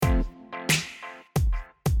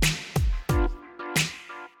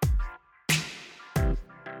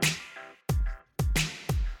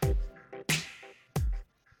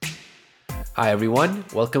Hi, everyone.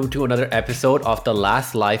 Welcome to another episode of the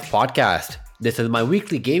Last Life podcast. This is my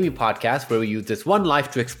weekly gaming podcast where we use this one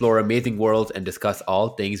life to explore amazing worlds and discuss all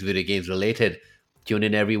things video games related. Tune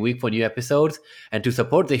in every week for new episodes. And to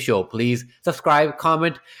support the show, please subscribe,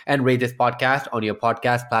 comment, and rate this podcast on your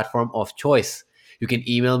podcast platform of choice. You can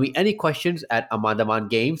email me any questions at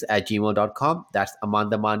amandamangames@gmail.com. That's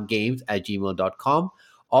amandamangames@gmail.com.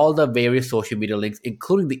 All the various social media links,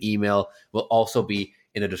 including the email, will also be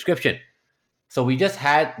in the description. So we just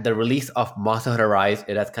had the release of Monster Hunter Rise.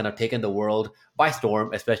 It has kind of taken the world by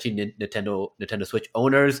storm, especially Nintendo Switch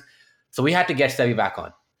owners. So we had to get Sebi back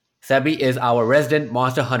on. Sebi is our resident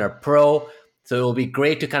Monster Hunter pro. So it will be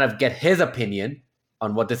great to kind of get his opinion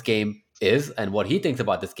on what this game is and what he thinks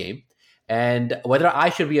about this game. And whether I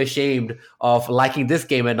should be ashamed of liking this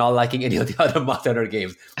game and not liking any of the other Monster Hunter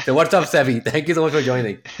games. So what's up, Sebi? Thank you so much for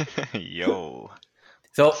joining. Yo.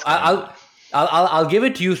 So I'll give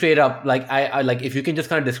it to you straight up. Like I like if you can just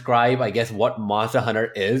kind of describe, I guess, what Monster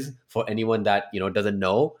Hunter is for anyone that doesn't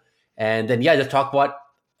know, and then just talk about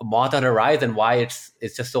Monster Hunter Rise and why it's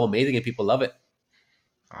just so amazing and people love it.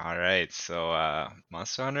 All right. So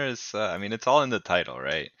Monster Hunter is I mean it's all in the title,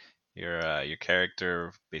 right? Your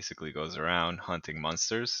character basically goes around hunting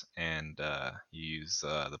monsters and you use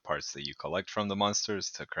the parts that you collect from the monsters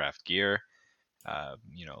to craft gear,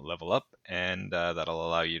 level up and that'll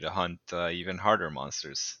allow you to hunt even harder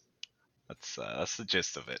monsters. That's the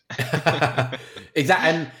gist of it. Exactly.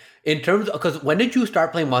 And in terms, because when did you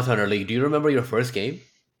start playing Monster Hunter League? Do you remember your first game?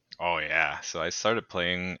 Oh yeah. So I started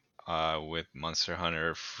playing with Monster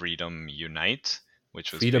Hunter Freedom Unite,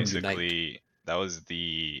 which was Freedom Unite. basically that was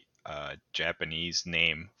the Japanese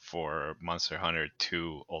name for Monster Hunter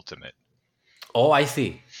 2 Ultimate. Oh, I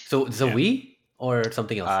see. So it's a Yeah. Wii or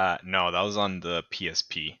something else? No, that was on the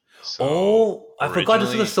PSP. So Oh, I forgot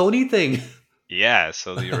this was originally, a Sony thing. yeah,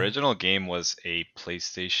 so the original game was a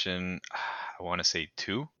PlayStation, I want to say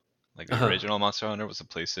 2. Like the Uh-huh. original Monster Hunter was a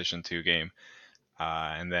PlayStation 2 game.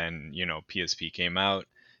 And then PSP came out,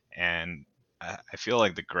 and I feel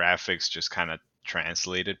like the graphics just kind of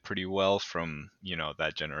translated pretty well from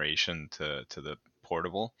that generation to the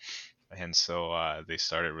portable, and so they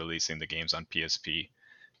started releasing the games on PSP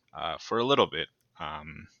for a little bit.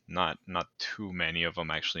 Not too many of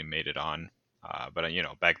them actually made it on, but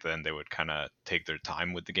back then they would kind of take their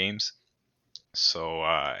time with the games. So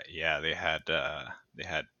yeah, they had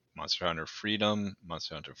Monster Hunter Freedom,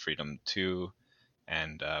 Monster Hunter Freedom 2,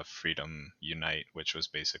 and Freedom Unite, which was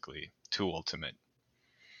basically 2 Ultimate.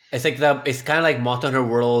 It's kind of like Monster Hunter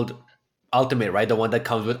World Ultimate, right? The one that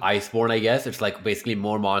comes with Iceborne, I guess. It's like basically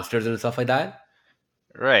more monsters and stuff like that.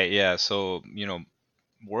 Right, yeah. So,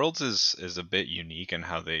 Worlds is a bit unique in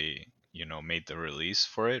how they, made the release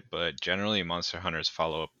for it, but generally Monster Hunters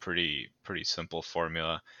follow a pretty simple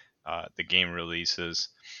formula. The game releases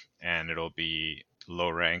and it'll be low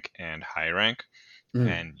rank and high rank, Mm.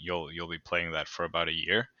 and you'll be playing that for about a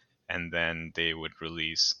year, and then they would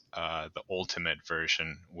release the ultimate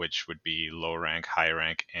version, which would be low rank, high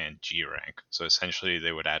rank, and G rank. So essentially,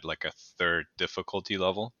 they would add like a third difficulty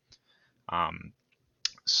level. Um,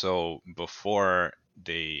 so before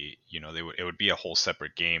it would be a whole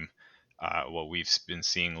separate game. What we've been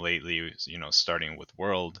seeing lately, starting with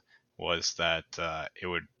World, was that it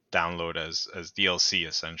would download as DLC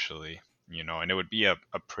essentially, and it would be a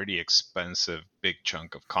pretty expensive big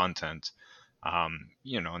chunk of content.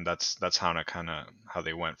 And that's how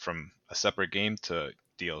they went from a separate game to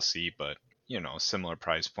DLC, but similar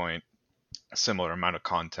price point, similar amount of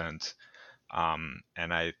content,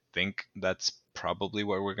 and I think that's probably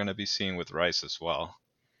what we're going to be seeing with Rice as well.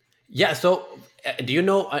 Yeah. So, do you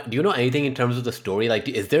know anything in terms of the story? Like,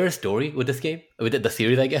 is there a story with this game with the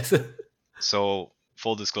series? I guess. So,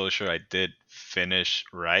 full disclosure, I did finish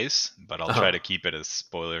Rice, but I'll try Uh-huh. to keep it as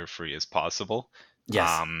spoiler free as possible. Yes.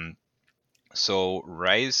 Um, so,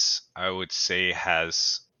 Rice, I would say,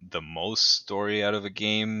 has the most story out of a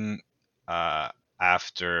game uh,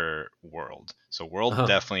 after World. So, World Uh-huh.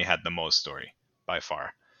 definitely had the most story by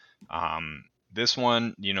far. This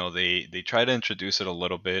one, they try to introduce it a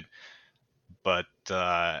little bit, but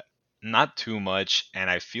not too much. And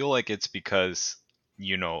I feel like it's because,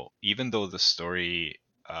 even though the story,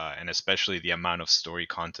 and especially the amount of story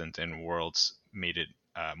content in Worlds made it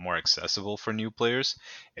more accessible for new players,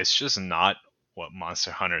 it's just not what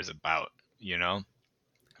Monster Hunter is about, you know?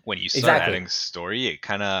 When you start Exactly. adding story, it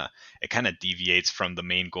kind of deviates from the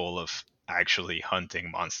main goal of actually hunting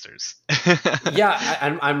monsters. Yeah,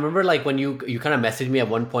 I remember like when you kind of messaged me at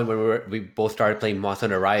one point when we both started playing Monster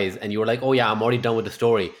Hunter Rise, and you were like, "Oh yeah, I'm already done with the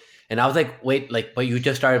story," and I was like, "Wait, like, but you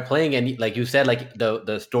just started playing, and like you said, like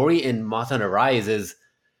the story in Monster Hunter Rise is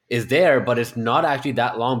is there, but it's not actually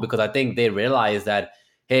that long because I think they realize that,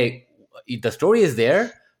 hey, the story is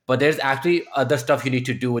there, but there's actually other stuff you need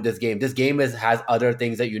to do with this game. This game has other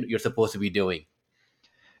things that you're supposed to be doing.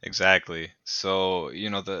 Exactly. So,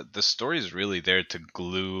 the story is really there to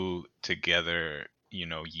glue together,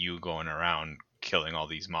 you going around killing all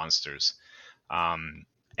these monsters. Um,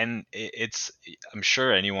 and I'm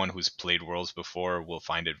sure anyone who's played Worlds before will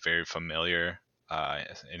find it very familiar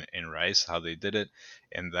in Rice, how they did it.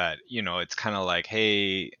 And that, it's kind of like,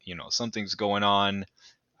 hey, something's going on,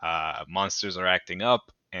 monsters are acting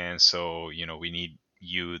up, and so we need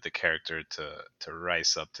you, the character, to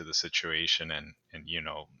rise up to the situation and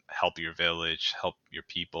help your village, help your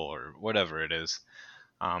people, or whatever it is.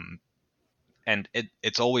 Um, and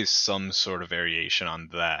it's always some sort of variation on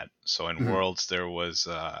that. So in Mhm. Worlds there was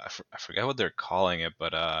I forget what they're calling it,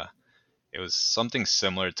 but it was something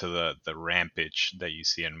similar to the rampage that you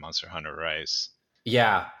see in Monster Hunter Rise.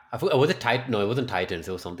 Yeah, I forgot, was it Titan? No, it wasn't Titans.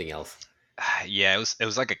 It was something else. Yeah, it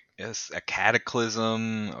was like a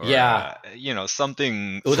cataclysm, or Yeah,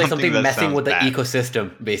 something it was like something something that messing sounds with the bad.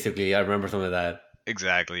 ecosystem. Basically, I remember some of that.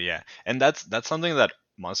 Exactly, yeah. And that's something that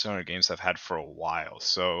Monster Hunter games have had for a while.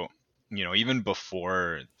 So, even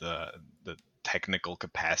before the technical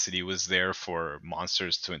capacity was there for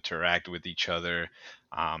monsters to interact with each other,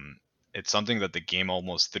 um, it's something that the game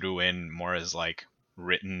almost threw in more as like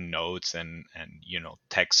written notes and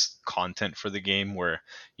text content for the game, where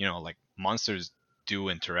like monsters do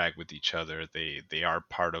interact with each other. They are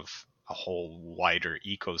part of a whole wider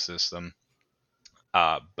ecosystem.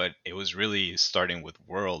 But it was really starting with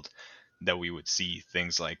World that we would see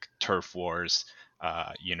things like turf wars,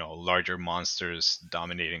 larger monsters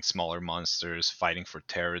dominating smaller monsters, fighting for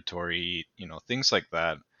territory, things like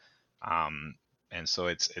that. Um, and so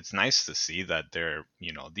it's nice to see that they're,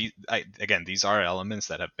 again, these are elements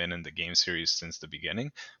that have been in the game series since the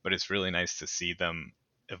beginning, but it's really nice to see them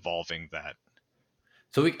evolving that.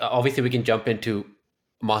 So we obviously we can jump into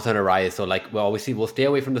Monster Hunter Rise. So like, well, obviously we'll stay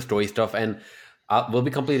away from the story stuff, and we'll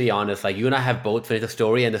be completely honest. Like you and I have both finished the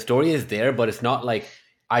story, and the story is there, but it's not like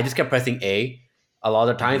I just kept pressing a lot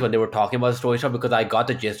of the times Hmm. when they were talking about the story stuff because I got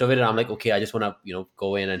the gist of it, and I'm like, okay, I just want to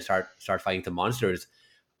go in and start fighting the monsters.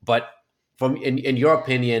 But from in your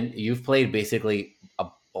opinion, you've played basically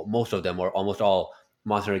most of them or almost all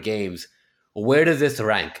Monster Hunter games. Where does this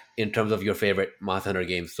rank in terms of your favorite Monster Hunter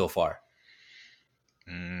games so far?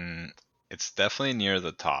 It's definitely near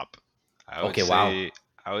the top. I would Okay, wow. say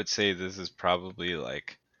I would say this is probably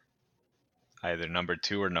like either number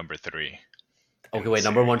two or number three in Okay, the wait,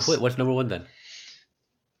 number one. Wait, series. what's number one then?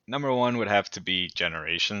 Number one would have to be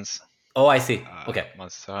Generations. Oh, I see. Okay,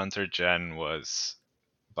 Monster Hunter Gen was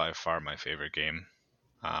by far my favorite game.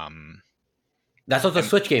 Um, that's also a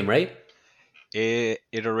and Switch game, right?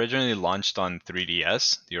 it originally launched on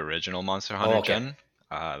 3DS, the original Monster Oh, Hunter okay, Gen.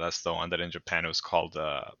 That's the one that in Japan was called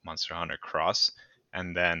Monster Hunter Cross,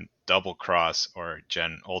 and then Double Cross or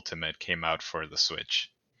Gen Ultimate came out for the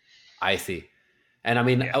Switch. I see. And I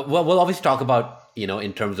mean, Yeah. well, we'll obviously talk about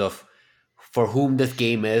in terms of for whom this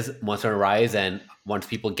game is Monster Hunter Rise, and once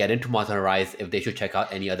people get into Monster Hunter Rise, if they should check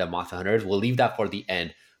out any other Monster Hunters, we'll leave that for the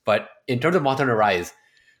end. But in terms of Monster Hunter Rise,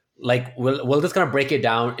 like we'll just kind of break it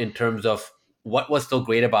down in terms of what was so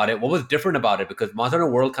great about it, what was different about it, because Monster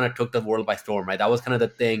Hunter World kind of took the world by storm, right? That was kind of the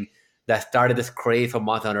thing that started this craze for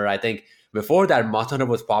Monster Hunter. I think before that, Monster Hunter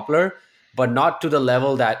was popular, but not to the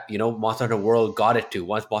level that Monster Hunter World got it to.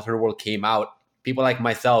 Once Monster Hunter World came out, people like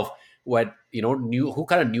myself who had knew who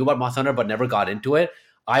kind of knew about Monster Hunter but never got into it.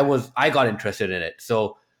 I got interested in it.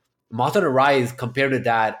 So Monster Hunter Rise compared to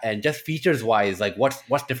that, and just features wise, like what's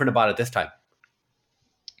different about it this time?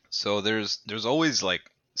 So there's always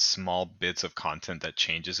like small bits of content that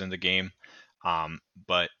changes in the game,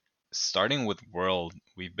 but starting with World,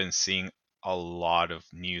 we've been seeing a lot of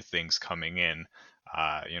new things coming in.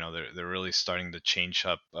 They're really starting to change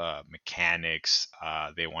up mechanics.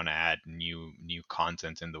 They want to add new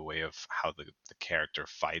content in the way of how the character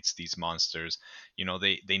fights these monsters.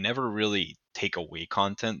 They never really take away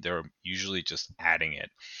content. They're usually just adding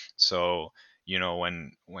it. So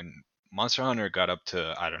when Monster Hunter got up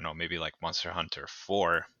to, I don't know, maybe like Monster Hunter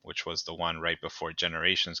 4, which was the one right before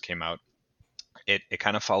Generations came out, it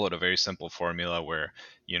kind of followed a very simple formula where,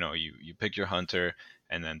 you pick your hunter,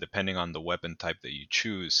 and then depending on the weapon type that you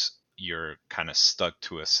choose, you're kind of stuck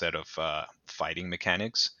to a set of fighting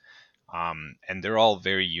mechanics. And they're all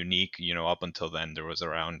very unique. Up until then, there was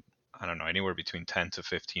around, I don't know, anywhere between 10 to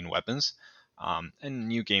 15 weapons. And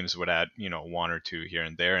new games would add, one or two here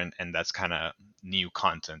and there, and that's kind of new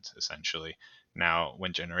content essentially. Now,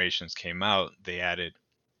 when Generations came out, they added,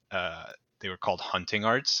 they were called hunting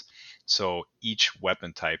arts. So each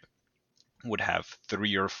weapon type would have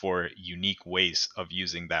 3 or 4 unique ways of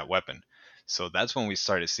using that weapon. So that's when we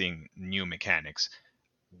started seeing new mechanics.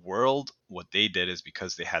 World, what they did is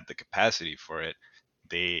because they had the capacity for it,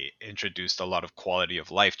 they introduced a lot of quality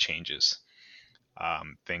of life changes.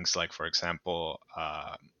 Things like, for example,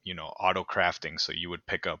 auto crafting. So you would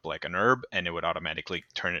pick up like an herb and it would automatically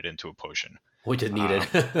turn it into a potion. which is needed. Um,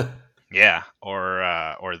 yeah,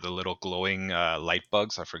 or the little glowing light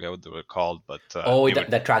bugs. I forget what they were called, but Oh, they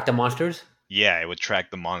would, that track the monsters. yeah, it would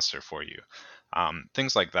track the monster for you.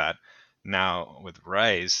 Things like that. Now with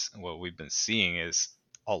Rise, what we've been seeing is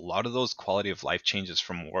a lot of those quality of life changes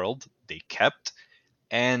from World they kept,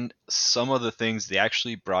 and some of the things they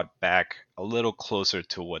actually brought back a little closer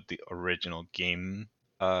to what the original game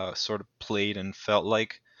sort of played and felt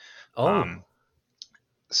like. Oh, Um,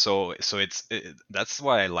 that's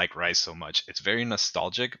why I like Rise so much. It's very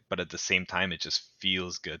nostalgic, but at the same time, it just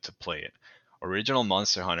feels good to play it. Original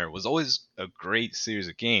Monster Hunter was always a great series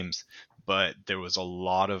of games, but there was a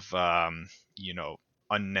lot of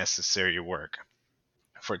unnecessary work.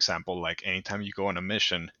 For example, like anytime you go on a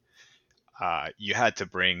mission, you had to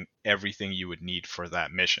bring everything you would need for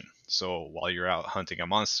that mission. So while you're out hunting a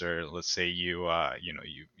monster, let's say you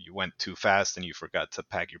went too fast and you forgot to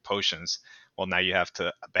pack your potions. Well, now you have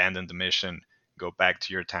to abandon the mission, go back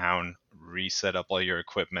to your town, reset up all your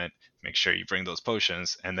equipment, make sure you bring those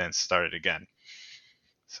potions, and then start it again.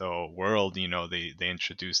 So World, they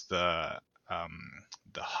introduced the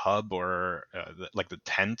hub or like the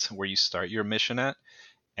tent where you start your mission at,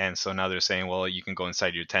 and so now they're saying, well, you can go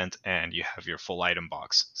inside your tent and you have your full item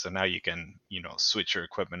box. So now you can, switch your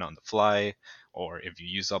equipment on the fly, or if you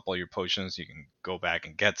use up all your potions, you can go back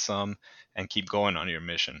and get some and keep going on your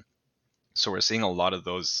mission. So we're seeing a lot of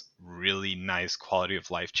those really nice quality of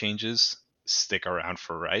life changes stick around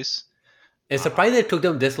for Rice. it's Um, surprising it took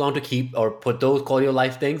them this long to keep or put those quality of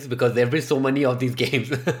life things because there've been so many of these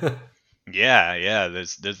games. yeah, yeah,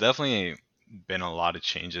 there's definitely been a lot of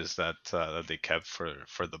changes that they kept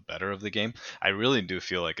for the better of the game. I really do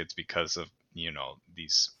feel like it's because of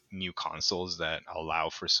these new consoles that allow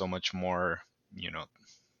for so much more you know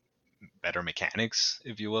better mechanics,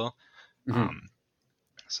 if you will. Mhm. Um,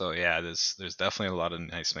 so yeah, there's definitely a lot of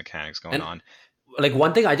nice mechanics going And on. like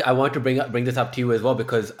one thing I want to bring this up to you as well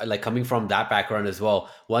because like coming from that background as well,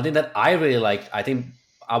 one thing that I really liked, I think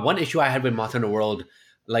one issue I had with Monster Hunter World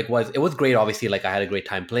like was it was great. Obviously, like I had a great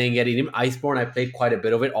time playing it. Even Iceborne, I played quite a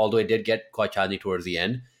bit of it, although it did get quite challenging towards the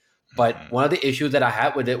end. But Hmm. one of the issues that I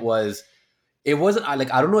had with it was it wasn't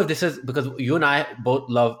like I don't know if this is because you and I both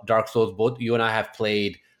love Dark Souls. Both you and I have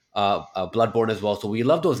played Bloodborne as well, so we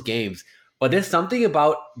love those games. But there's something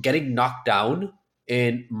about getting knocked down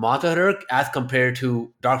in Monster Hunter as compared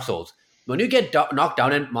to Dark Souls. When you get knocked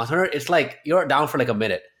down in Monster Hunter, it's like you're down for like a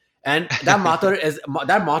minute, and that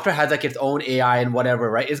monster has like its own AI and whatever,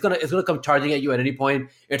 right? It's gonna come charging at you at any point.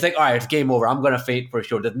 It's like all right, it's game over. I'm gonna fade for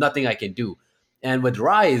sure. There's nothing I can do. And with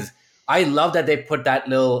Rise, I love that they put that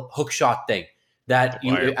little hook shot thing The that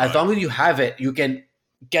you wire as bug. long as you have it, you can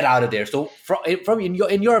get out of there. So from in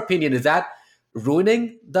your opinion, is that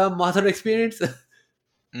ruining the Monster experience?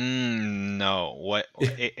 No, what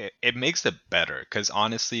it makes it better because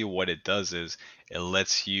honestly, what it does is it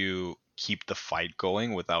lets you keep the fight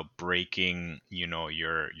going without breaking,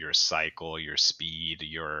 your cycle, your speed,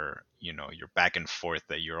 your back and forth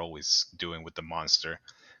that you're always doing with the monster.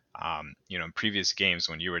 In previous games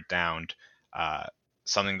when you were downed, uh,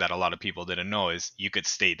 something that a lot of people didn't know is you could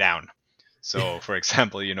stay down. So, for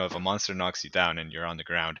example, if a monster knocks you down and you're on the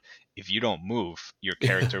ground, if you don't move, your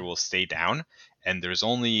character will stay down, and there's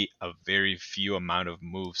only a very few amount of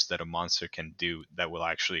moves that a monster can do that will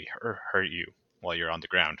actually hurt you while you're on the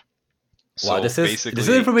ground. Wow, So this is basically,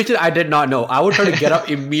 information I did not know. I would try to get up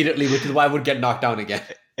immediately, which is why I would get knocked down again.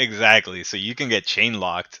 exactly. So you can get chain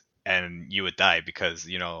locked and you would die because,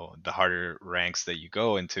 the harder ranks that you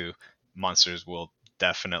go into, monsters will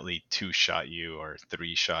definitely two shot you or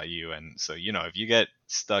three shot you. And so, if you get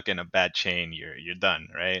stuck in a bad chain, you're done,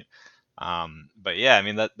 right? But yeah, I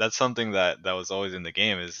mean that's something that was always in the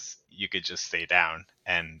game is you could just stay down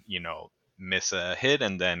and, miss a hit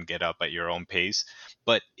and then get up at your own pace.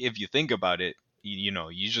 But if you think about it,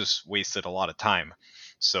 you just wasted a lot of time.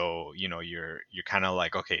 So, you're kind of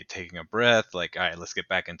like, okay, taking a breath, like, all right, let's get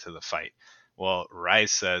back into the fight. Well,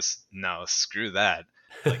 Rise says, no, screw that.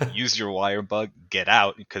 Like, use your wire bug, get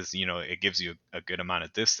out, because, it gives you a good amount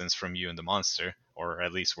of distance from you and the monster, or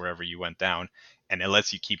at least wherever you went down, and it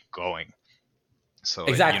lets you keep going. So,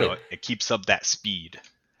 Exactly. it keeps up that speed.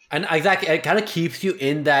 And exactly, it kind of keeps you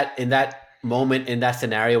in that moment in that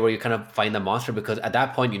scenario where you kind of find the monster, because at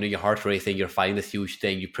that point, your heart's racing, you're fighting this huge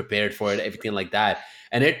thing, you prepared for it, everything like that.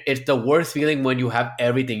 And it's the worst feeling when you have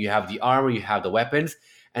everything. You have the armor, you have the weapons,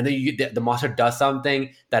 and then the monster does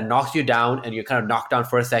something that knocks you down, and you're kind of knocked down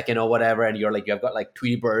for a second or whatever, and you're like, you've got like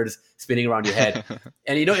Tweety birds spinning around your head.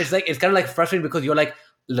 And it's like, it's kind of like frustrating because you're like,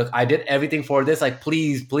 look, I did everything for this. Like,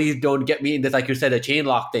 please don't get me in this, like you said, a chain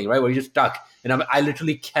lock thing, right? Where you're just stuck. And I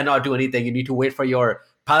literally cannot do anything. You need to wait for your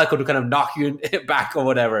Palico to kind of knock you back or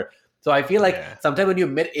whatever. So I feel like Yeah. sometimes when you're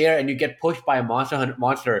mid-air and you get pushed by a monster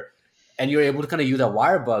and you're able to kind of use a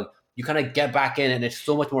wire bug, you kind of get back in and it's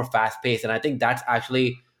so much more fast-paced. And I think that's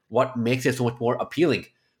actually what makes it so much more appealing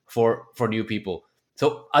for new people.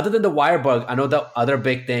 So other than the wire bug, I know the other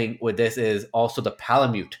big thing with this is also the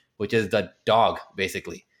Palamute, which is the dog,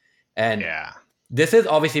 basically. And Yeah. this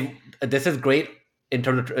is great in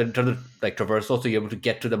terms of like traversal, so you're able to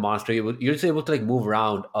get to the monster. You're just able to like move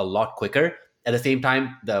around a lot quicker. At the same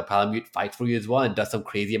time, the Palamute fights for you as well and does some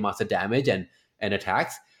crazy amounts of damage and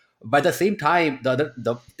attacks. But at the same time,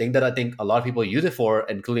 the thing that I think a lot of people use it for,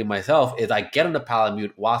 including myself, is I get on the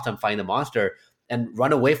Palamute whilst I'm fighting the monster and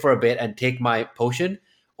run away for a bit and take my potion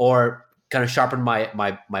or kind of sharpen my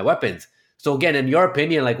weapons. So again, in your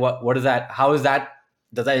opinion, like what is that? How is that?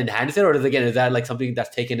 Does that enhance it, or is that like something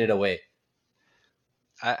that's taking it away?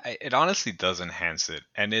 It honestly does enhance it,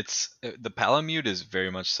 and it's the Palamute is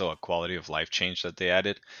very much so a quality of life change that they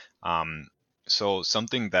added. Um, so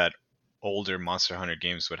something that older Monster Hunter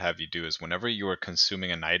games would have you do is whenever you were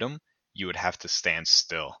consuming an item, you would have to stand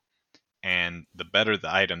still. And the better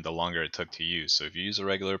the item, the longer it took to use. So if you use a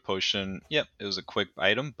regular potion, yep, it was a quick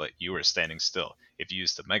item, but you were standing still. If you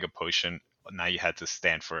used the mega potion, now you had to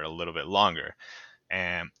stand for a little bit longer.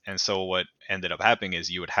 And so what ended up happening is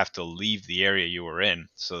you would have to leave the area you were in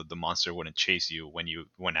so the monster wouldn't chase you when you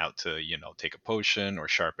went out to, take a potion or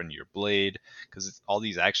sharpen your blade, because all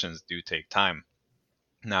these actions do take time.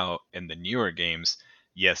 Now, in the newer games,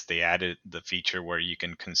 yes, they added the feature where you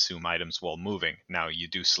can consume items while moving. Now, you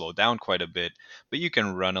do slow down quite a bit, but you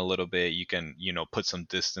can run a little bit. You can, put some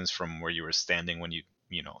distance from where you were standing when you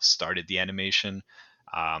started the animation,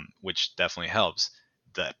 which definitely helps.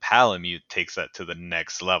 The Palamute takes that to the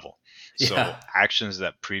next level. So, Yeah. actions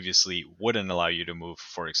that previously wouldn't allow you to move,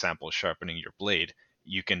 for example, sharpening your blade,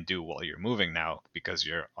 you can do while you're moving now because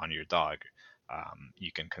you're on your dog.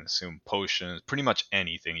 You can consume potions, pretty much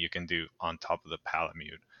anything you can do on top of the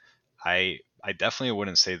Palamute. I definitely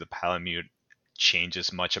wouldn't say the Palamute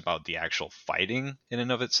changes much about the actual fighting in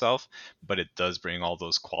and of itself, but it does bring all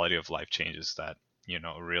those quality of life changes that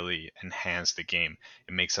really enhance the game.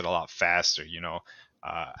 It makes it a lot faster.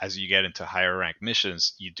 As you get into higher rank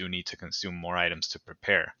missions, you do need to consume more items to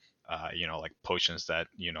prepare. Like potions that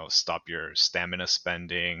stop your stamina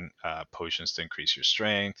spending, potions to increase your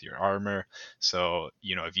strength, your armor. So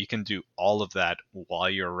if you can do all of that while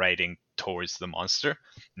you're riding towards the monster,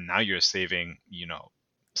 now you're saving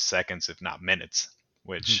seconds, if not minutes,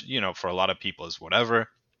 which for a lot of people is whatever.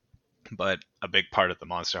 But a big part of the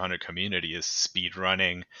Monster Hunter community is speed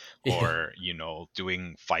running, Yeah. or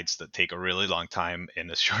doing fights that take a really long time in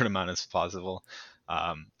as short amount as possible.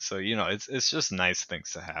 So it's just nice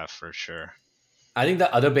things to have for sure. I think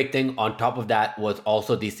the other big thing on top of that was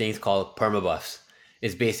also these things called permabuffs.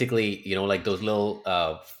 It's basically, like those little,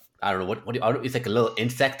 I don't know it's like a little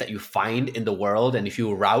insect that you find in the world, and if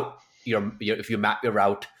you route if you map your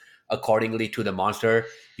route accordingly to the monster,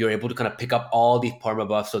 you're able to kind of pick up all these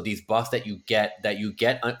permabuffs. So these buffs that you get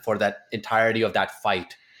for that entirety of that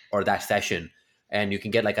fight or that session, and you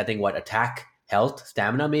can get like, I think, what, attack, health,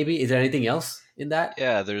 stamina, maybe. Is there anything else in that?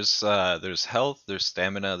 Yeah, there's health, there's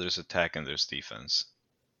stamina, there's attack, and there's defense.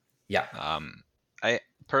 Yeah. Um, I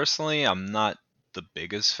personally, I'm not the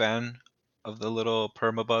biggest fan of the little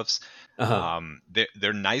perma buffs. Uh huh.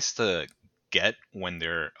 They're nice to get when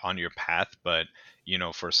they're on your path, but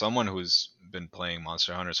for someone who's been playing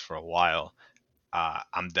Monster Hunters for a while,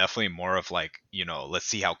 I'm definitely more of like, let's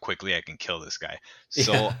see how quickly I can kill this guy.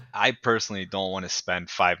 So Yeah. I personally don't want to spend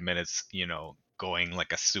 5 minutes, going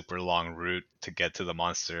like a super long route to get to the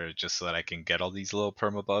monster just so that I can get all these little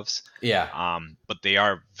perma buffs. Yeah. But they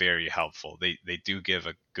are very helpful. They do give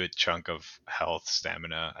a good chunk of health,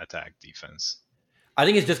 stamina, attack, defense. I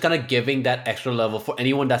think it's just kind of giving that extra level for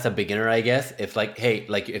anyone that's a beginner, I guess. If like, hey,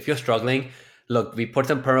 like if you're struggling, look, we put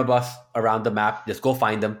some permabus around the map, just go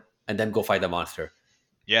find them and then go fight the monster.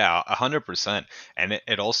 Yeah, 100%. And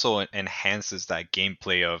it also enhances that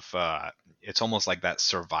gameplay of it's almost like that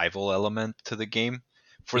survival element to the game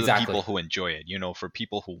for the people Exactly. who enjoy it. For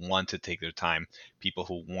people who want to take their time, people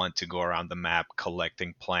who want to go around the map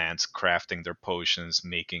collecting plants, crafting their potions,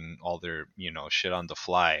 making all their, shit on the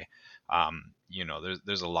fly.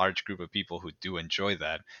 there's a large group of people who do enjoy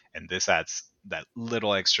that, and this adds that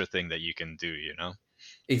little extra thing that you can do.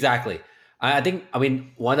 Exactly. I think, I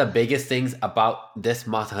mean, one of the biggest things about this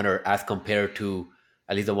Monster Hunter as compared to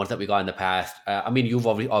at least the ones that we got in the past, I mean, you've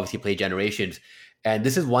obviously played Generations. And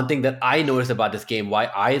this is one thing that I noticed about this game, why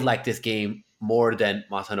I like this game more than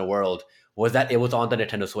Monster Hunter World, was that it was on the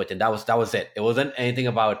Nintendo Switch. And that was it. It wasn't anything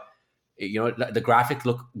about, the graphics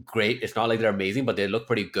look great. It's not like they're amazing, but they look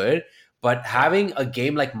pretty good. But Yeah. having a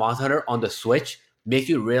game like Monster Hunter on the Switch makes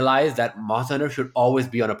you realize that Monster Hunter should always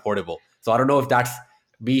be on a portable. So I don't know if that's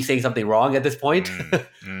me saying something wrong at this point,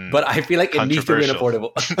 Mm, but mm, I feel like it needs to be on a controversial.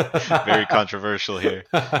 portable. Very controversial here.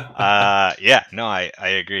 Yeah, no, I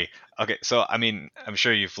agree. Okay, so I mean, I'm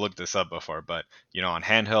sure you've looked this up before, but on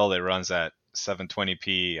handheld it runs at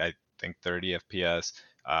 720p, I think 30 FPS.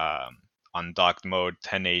 Um, on docked mode,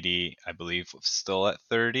 1080, I believe, still at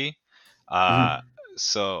 30. Uh, Mhm.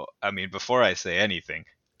 so I mean, before I say anything,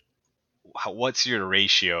 what's your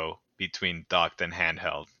ratio between docked and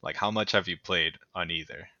handheld? Like, how much have you played on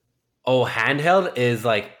either? Oh, handheld is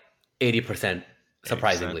like 80%, 80%.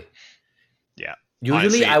 surprisingly. Yeah.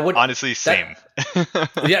 Usually I Honestly, would honestly, same.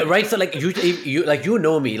 that yeah, right. So like usually you like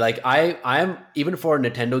know me. Like I'm even for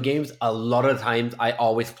Nintendo games, a lot of the times I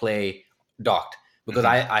always play docked because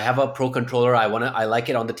Hmm. I have a pro controller. I like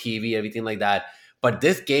it on the TV, everything like that. But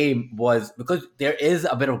this game was because there is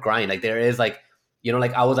a bit of grind. Like there is like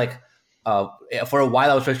like I was like uh for a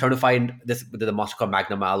while I was just trying to find the monster called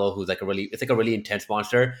Magna Malo, who's like a really intense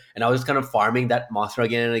monster, and I was just kind of farming that monster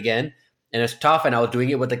again and again, and it's tough. And I was doing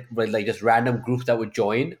it with like just random groups that would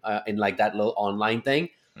join in like that little online thing,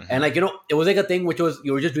 and Hmm. like it was like a thing which was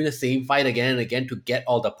you were just doing the same fight again and again to get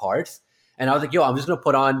all the parts. And I was like, yo, I'm just gonna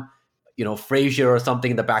put on Frasier or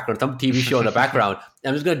something in the background, some TV show in the background.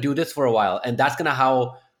 I'm just gonna do this for a while, and that's kind of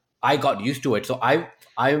how I got used to it. So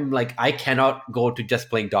I'm like I cannot go to just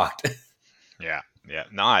playing Docked. Yeah, yeah.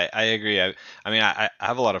 No, I agree. I mean, I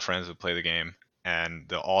have a lot of friends who play the game, and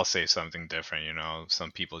they'll all say something different.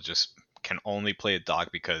 Some people just can only play a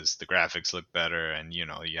dock because the graphics look better, and you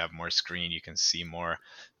have more screen, you can see more.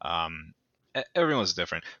 Everyone's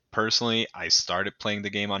different. Personally, I started playing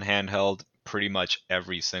the game on handheld. Pretty much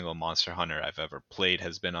every single Monster Hunter I've ever played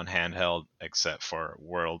has been on handheld, except for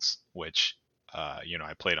Worlds, which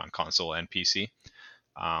I played on console and PC.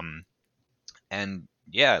 Um, and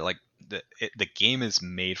yeah, like the game is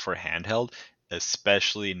made for handheld,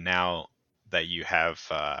 especially now that you have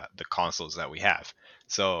the consoles that we have.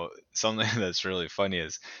 So something that's really funny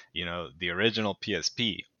is the original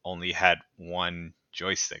PSP only had one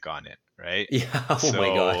joystick on it, right? Yeah. Oh my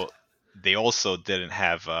god. So they also didn't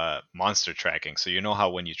have monster tracking. So you know how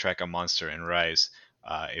when you track a monster in Rise,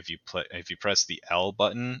 if you press the L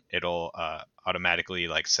button, it'll automatically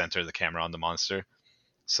like center the camera on the monster.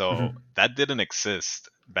 So Mhm. that didn't exist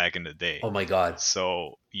back in the day. Oh my god.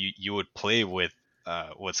 So you would play with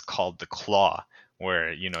what's called the claw,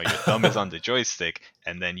 where your thumb is on the joystick,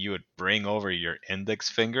 and then you would bring over your index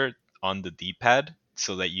finger on the D-pad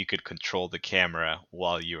so that you could control the camera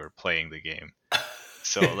while you were playing the game.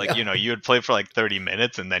 So like you would play for like 30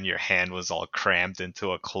 minutes, and then your hand was all cramped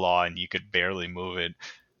into a claw, and you could barely move it.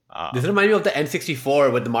 This Um, reminds me of the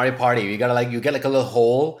N64 with the Mario Party. You get like a little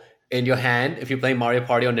hole in your hand if you're playing Mario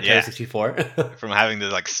Party on Nintendo yeah, 64. from having to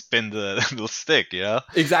like spin the, the stick.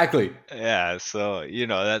 Exactly. Yeah, so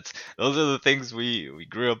that's those are the things we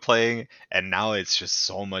grew up playing, and now it's just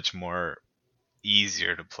so much more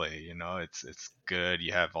easier to play. It's good.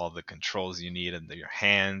 You have all the controls you need in your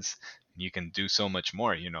hands, and you can do so much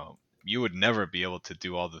more. You would never be able to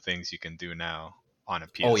do all the things you can do now on a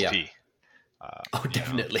Oh yeah. PSP. Uh, Oh, you know,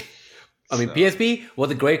 definitely. I mean, so PSP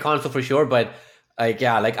was a great console for sure, but like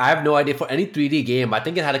yeah, like I have no idea for any 3D game. I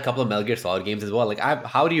think it had a couple of Metal Gear Solid games as well. Like,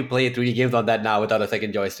 how do you play 3D games on that now without a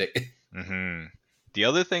second joystick? hmm The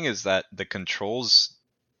other thing is that the controls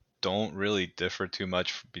don't really differ too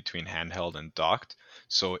much between handheld and docked.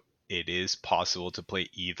 So it is possible to play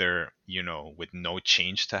either, with no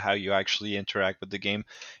change to how you actually interact with the game.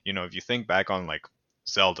 If you think back on like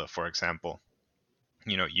Zelda, for example,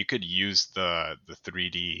 you could use the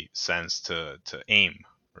 3D sense to aim,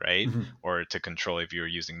 right? Mhm. Or to control. If you were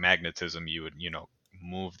using magnetism, you would,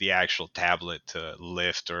 move the actual tablet to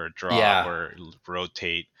lift or drop Yeah. or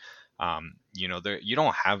rotate. There you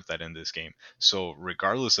don't have that in this game. So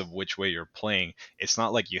regardless of which way you're playing, it's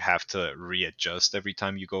not like you have to readjust every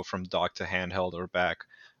time you go from dock to handheld or back.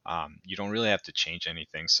 You don't really have to change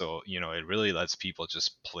anything. So it really lets people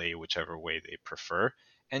just play whichever way they prefer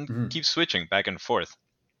and Mhm. keep switching back and forth.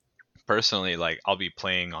 personally, like I'll be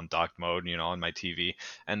playing on dock mode, on my TV,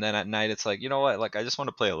 and then at night it's like, you know what, like I just want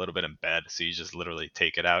to play a little bit in bed. So you just literally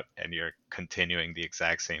take it out and you're continuing the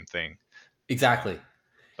exact same thing. Exactly.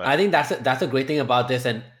 But I think that's a great thing about this,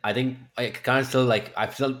 and I think I kind of still like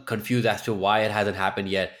I'm still confused as to why it hasn't happened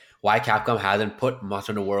yet. Why Capcom hasn't put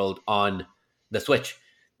Monster Hunter World on the Switch?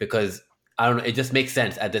 Because I don't know, it just makes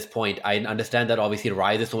sense at this point. I understand that obviously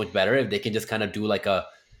Rise is so much better if they can just kind of do like a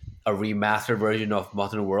remastered version of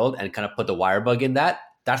Monster Hunter World and kind of put the wire bug in that.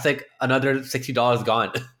 That's like another $60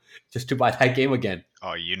 gone just to buy that game again.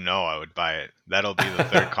 oh, I would buy it. That'll be the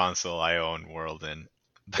third console I own World in.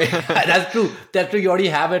 That's true. That's true. You already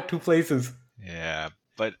have it two places. Yeah,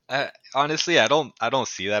 but honestly, I don't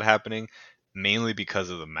see that happening, mainly because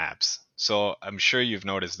of the maps. So I'm sure you've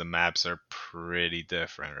noticed the maps are pretty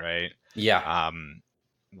different, right? Yeah. Um,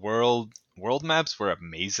 world maps were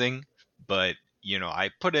amazing, but I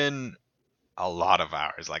put in a lot of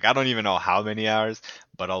hours. Like I don't even know how many hours,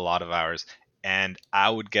 but a lot of hours, and I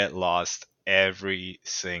would get lost every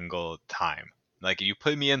single time. Like you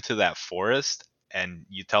put me into that forest and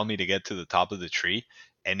you tell me to get to the top of the tree,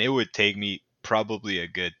 and it would take me probably a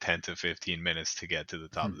good 10 to 15 minutes to get to the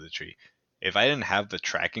top of the tree. If I didn't have the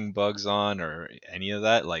tracking bugs on or any of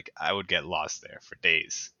that, like I would get lost there for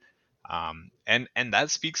days. And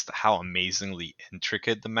that speaks to how amazingly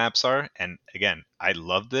intricate the maps are. And again, I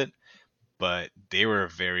loved it, but they were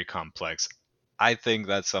very complex. I think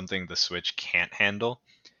that's something the Switch can't handle.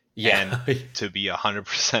 Yeah. And to be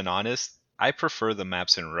 100% honest, I prefer the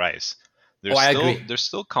maps in Rise. They're Oh, I still agree. they're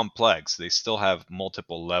still complex. They still have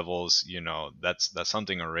multiple levels. That's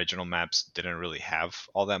something original maps didn't really have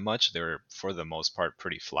all that much. They were for the most part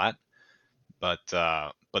pretty flat, but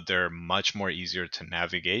they're much more easier to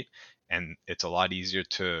navigate, and it's a lot easier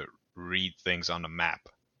to read things on a map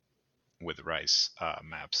with Rise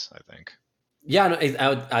maps, I think. Yeah,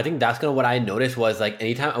 no, I think that's kind of what I noticed was like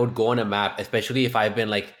anytime I would go on a map, especially if I've been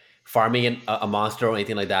like farming a monster or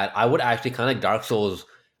anything like that, I would actually kind of like Dark Souls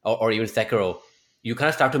or even Sekiro. You kind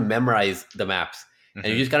of start to memorize the maps, and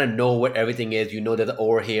you Hmm. just kind of know where everything is. You know there's an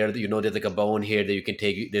ore here. You know there's like a bone here that you can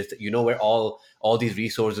take. This you know where all these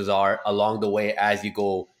resources are along the way as you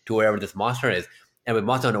go to wherever this monster is. And with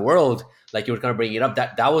Monster Hunter World, like you were kind of bringing it up,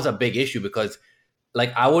 that was a big issue because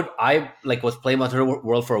like I like was playing Monster Hunter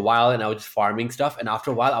World for a while and I was just farming stuff, and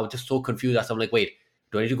after a while I was just so confused as I'm like, wait,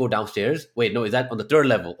 do I need to go downstairs? Wait, no, is that on the third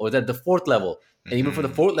level or is that the fourth level? And even for the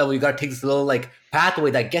Hmm. fourth level, you gotta take this little like pathway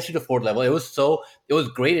that gets you to fourth level. It was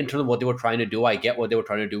great in terms of what they were trying to do. I get what they were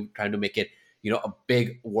trying to do, trying to make it, a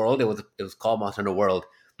big world. It was called Monster Hunter World.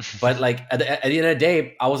 But like at the end of the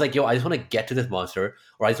day, I was like, yo, I just want to get to this monster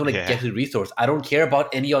or I just want to Yeah. get to the resource. I don't care about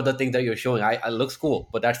any other thing that you're showing. I looks cool,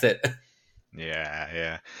 but that's it. Yeah,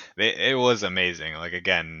 yeah. It was amazing. Like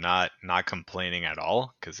again, not complaining at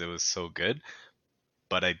all because it was so good,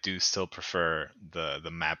 but I do still prefer the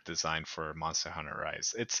map design for Monster Hunter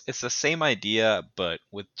Rise. It's the same idea, but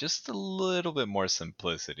with just a little bit more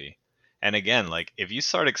simplicity. And again, like if you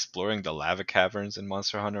start exploring the lava caverns in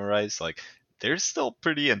Monster Hunter Rise, like they're still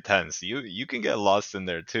pretty intense. You can get lost in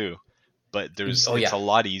there too, but there's Oh it's yeah. a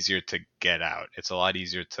lot easier to get out. It's a lot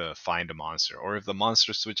easier to find a monster, or if the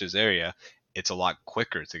monster switches area, it's a lot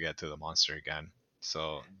quicker to get to the monster again.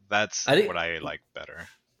 So that's I think what I like better.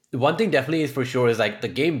 one thing definitely is for sure is like the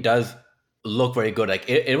game does look very good. Like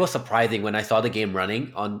it was surprising when I saw the game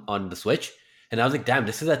running on the Switch, and I was like, damn,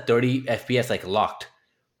 this is at 30 FPS like locked,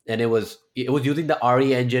 and it was using the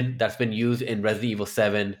RE engine that's been used in Resident Evil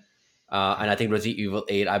 7, and I think Resident Evil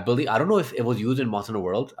 8. I don't know if it was used in Monster Hunter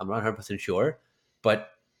World. I'm not 100% sure, but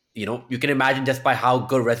you can imagine just by how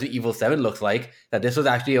good Resident Evil 7 looks like that this was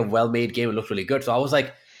actually a well-made game. It looks really good. So I was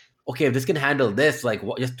like, okay, if this can handle this, like,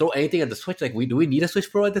 just throw anything at the Switch. Like, do we need a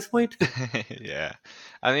Switch Pro at this point? Yeah.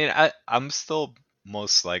 I mean, I'm still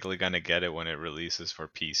most likely gonna get it when it releases for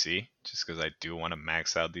PC, just because I do want to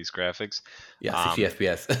max out these graphics. Yeah, 60 Um,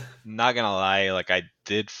 FPS. Not gonna lie, like I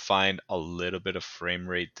did find a little bit of frame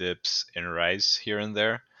rate dips in Rise here and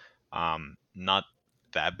there. Not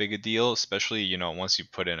that big a deal, especially, once you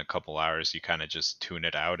put in a couple hours, you kind of just tune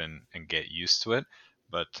it out and get used to it.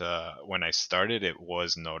 But when I started, it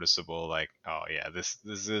was noticeable. Like, oh yeah, this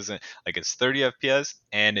isn't like it's 30 FPS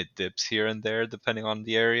and it dips here and there depending on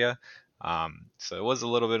the area. So it was a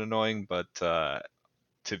little bit annoying, but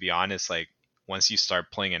to be honest, like once you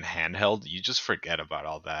start playing in handheld, you just forget about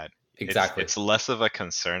all that. It's Exactly. it's less of a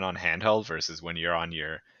concern on handheld versus when you're on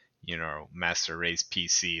your, master race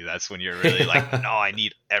PC. That's when you're really like, no, I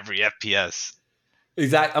need every FPS.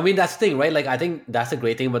 Exactly. I mean, that's the thing, right? Like, I think that's the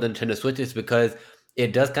great thing about the Nintendo Switch is because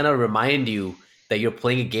it does kind of remind you that you're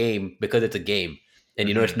playing a game because it's a game.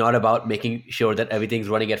 And it's Hmm. not about making sure that everything's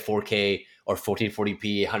running at 4K or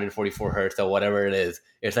 1440p, 144 hertz, or whatever it is.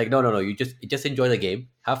 It's like, no, no, no. You just enjoy the game,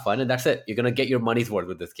 have fun, and that's it. You're gonna get your money's worth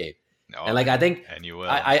with this game. No, And like I think and you will.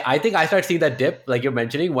 I started seeing that dip, like you're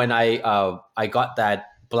mentioning, when I got that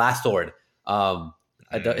blast sword.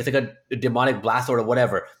 It's Mm. like a demonic blast sword or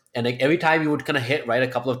whatever. And like every time you would kind of hit right a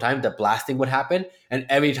couple of times, the blasting would happen, and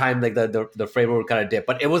every time like the frame rate would kind of dip.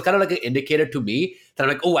 But it was kind of like an indicator to me that I'm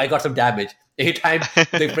like, oh, I got some damage. Every time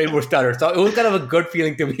the frame would stutter, so it was kind of a good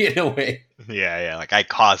feeling to me in a way. Yeah, yeah. Like I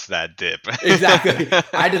caused that dip. Exactly.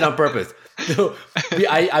 I did on purpose. So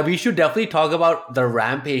we should definitely talk about the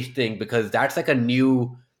rampage thing because that's like a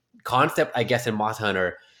new concept, I guess, in Monster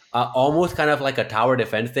Hunter. Almost kind of like a tower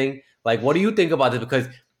defense thing. Like, what do you think about this? Because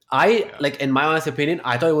I, Yeah. like, in my honest opinion,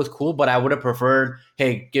 I thought it was cool, but I would have preferred,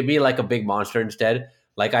 hey, give me like a big monster instead.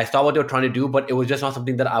 Like, I saw what they were trying to do, but it was just not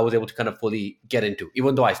something that I was able to kind of fully get into,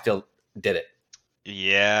 even though I still did it.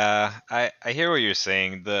 Yeah, I hear what you're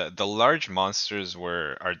saying. The large monsters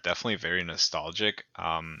are definitely very nostalgic.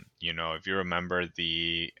 If you remember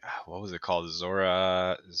the what was it called?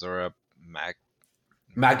 Zora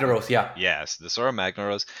Magdaros, yeah. Yes, the Sora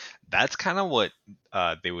Magnaros. That's kind of what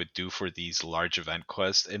they would do for these large event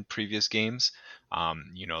quests in previous games.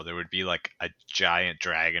 There would be like a giant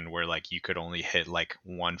dragon where like you could only hit like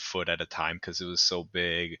 1 foot at a time because it was so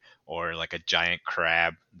big, or like a giant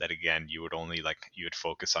crab that again you would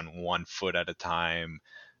focus on 1 foot at a time,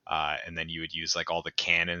 and then you would use like all the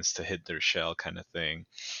cannons to hit their shell kind of thing.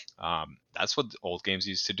 That's what the old games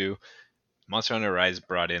used to do. Monster Hunter Rise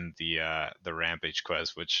brought in the Rampage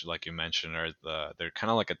quest, which, like you mentioned, they're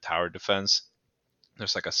kind of like a tower defense.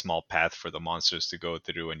 There's like a small path for the monsters to go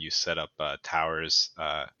through, and you set up towers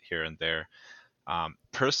here and there.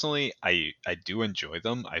 Personally, I do enjoy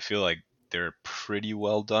them. I feel like they're pretty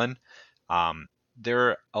well done. Um,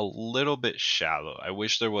 they're a little bit shallow. I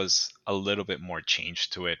wish there was a little bit more change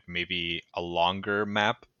to it. Maybe a longer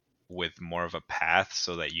map with more of a path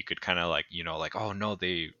so that you could kind of like, like, oh no,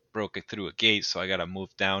 they broke it through a gate, so I got to move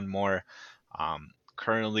down more.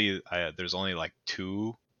 Currently, there's only like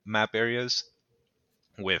two map areas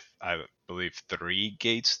with, I believe, three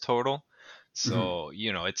gates total. Mhm. So,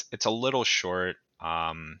 it's a little short.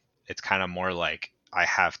 It's kind of more like I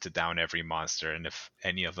have to down every monster, and if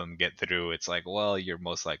any of them get through, it's like, well, you're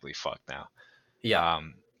most likely fucked now. Yeah.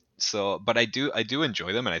 Um, but I do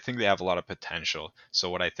enjoy them, and I think they have a lot of potential. So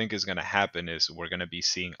what I think is going to happen is we're going to be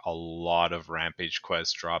seeing a lot of Rampage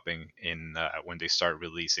quests dropping in when they start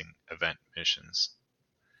releasing event missions.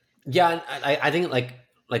 Yeah, and I think like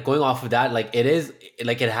going off of that, like it is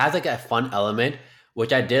like it has like a fun element,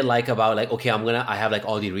 which I did like about like okay, I have like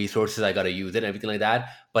all the resources, I gotta use it and everything like that.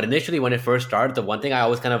 But initially when it first started, the one thing I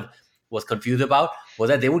always kind of was confused about was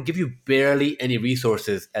that they would give you barely any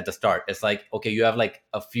resources at the start. It's like okay, you have like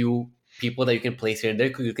a few people that you can place here and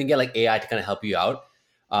there. You can get like AI to kind of help you out.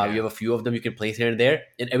 You Yeah. have a few of them you can place here and there,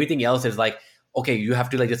 and everything else is like okay, you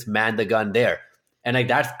have to like just man the gun there, and like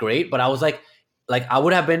that's great. But I was like I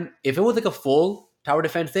would have been if it was like a full tower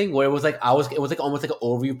defense thing where it was like almost like an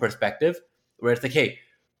overview perspective where it's like, hey,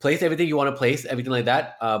 place everything you want to place, everything like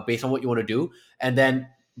that, based on what you want to do, and then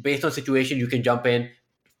based on situation you can jump in,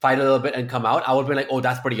 fight a little bit, and come out. I would be like, oh,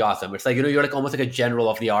 that's pretty awesome. It's like you're like almost like a general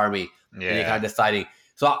of the army, and you're kind Yeah. of deciding.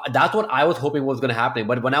 So that's what I was hoping was going to happen.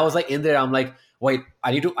 But when I was like in there, I'm like, wait,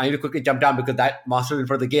 I need to quickly jump down because that monster in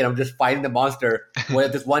front of the gate. I'm just fighting the monster where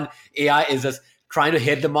this one AI is just trying to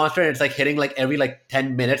hit the monster and it's like hitting like every like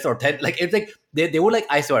 10 minutes or 10 like it's like they would like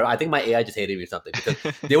I swear I think my AI just hated me or something because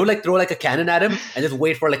they would like throw like a cannon at him and just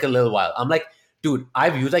wait for like a little while. I'm like, dude,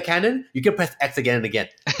 I've used that cannon. You can press X again and again.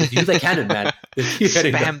 Just use that cannon, man. Just keep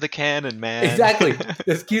hitting them. Spam the cannon, man. Exactly.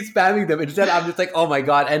 Just keep spamming them. Instead, I'm just like, oh my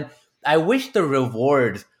god. And I wish the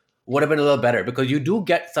rewards would have been a little better because you do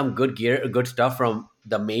get some good gear, good stuff from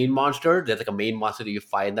the main monster. There's like a main monster that you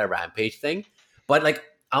fight in that rampage thing. But like,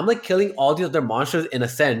 I'm like killing all these other monsters in a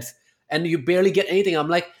sense, and you barely get anything. I'm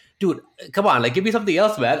like, dude, come on, like, give me something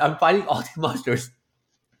else, man. I'm fighting all these monsters.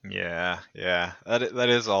 Yeah, yeah, that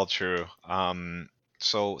is all true.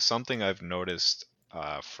 So something I've noticed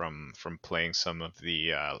from playing some of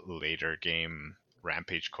the later game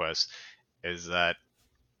Rampage quests is that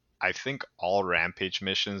I think all Rampage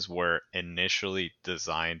missions were initially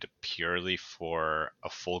designed purely for a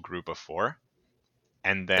full group of four,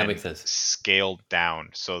 and That makes then sense. scaled down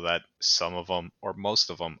so that some of them or most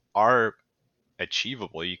of them are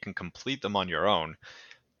achievable. You can complete them on your own,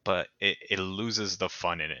 but it loses the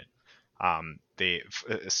fun in it.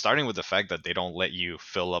 Starting with the fact that they don't let you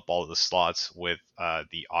fill up all the slots with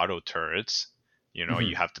the auto turrets. You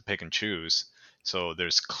Hmm. have to pick and choose. So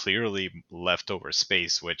there's clearly leftover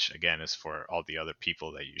space, which again is for all the other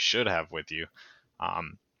people that you should have with you.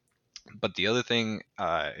 Um, but the other thing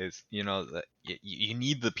is, that you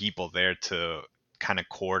need the people there to kind of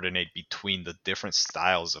coordinate between the different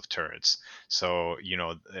styles of turrets. So,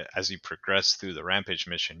 as you progress through the rampage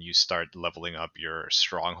mission, you start leveling up your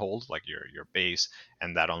stronghold, like your base,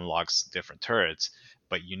 and that unlocks different turrets.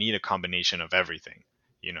 But you need a combination of everything.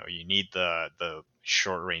 You need the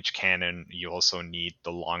short range cannon. You also need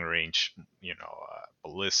the long range,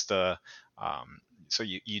 ballista. So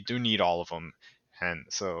you do need all of them, and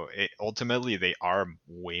so ultimately they are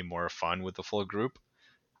way more fun with the full group.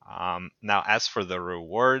 Now, as for the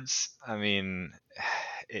rewards, I mean,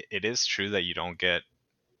 it is true that you don't get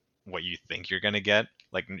what you think you're gonna get.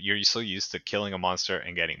 Like, you're so used to killing a monster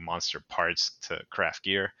and getting monster parts to craft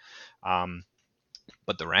gear. Um,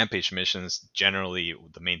 but the rampage missions, generally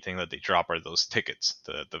the main thing that they drop are those tickets,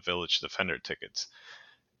 the village defender tickets.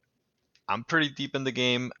 I'm pretty deep in the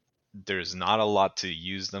game. There's not a lot to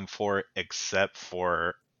use them for except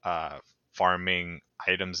for farming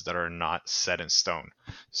items that are not set in stone.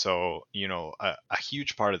 So, a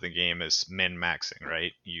huge part of the game is min maxing,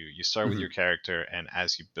 right? You start with your Hmm. character, and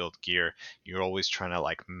as you build gear, you're always trying to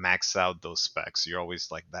like max out those specs. You're always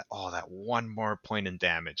like that, oh, that one more point in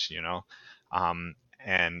damage.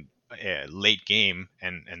 And late game,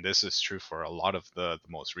 and this is true for a lot of the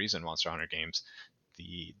most recent Monster Hunter games.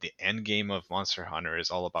 The end game of Monster Hunter is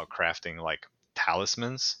all about crafting like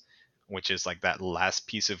talismans, which is like that last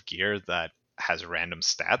piece of gear that has random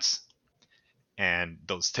stats, and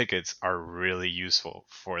those tickets are really useful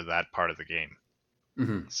for that part of the game.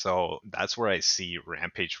 Hmm. So that's where I see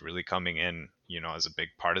Rampage really coming in, as a big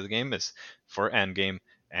part of the game is for end game,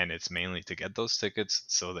 and it's mainly to get those tickets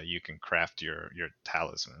so that you can craft your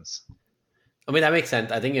talismans. I mean, that makes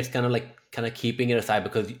sense. I think it's kind of like kind of keeping it aside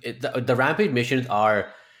because the rampage missions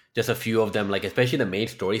are just a few of them. Like especially the main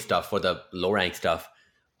story stuff for the low rank stuff.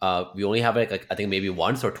 We only have like I think maybe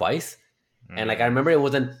once or twice, and like I Mm, remember it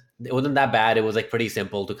wasn't that bad. It was like pretty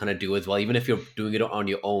simple to kind of do as well, even if you're doing it on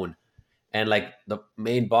your own. And like the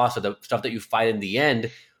main boss or the stuff that you fight in the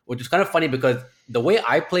end, which is kind of funny because the way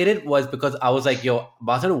I played it was because I was like, yo,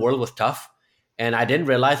 Monster Hunter World was tough, and I didn't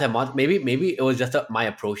realize that maybe it was just my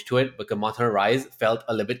approach to it because Monster Hunter Rise felt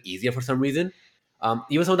a little bit easier for some reason.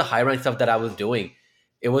 Even some of the high rank stuff that I was doing,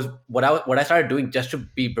 it was what I started doing just to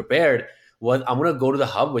be prepared was I'm gonna go to the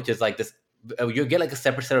hub, which is like this. You get like a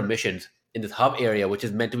separate set of missions in this hub area, which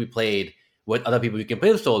is meant to be played with other people. You can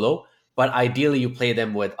play the solo, but ideally you play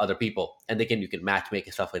them with other people and you can match make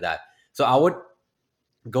and stuff like that. So I would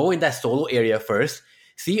go in that solo area first,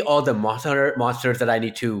 see all the monsters that I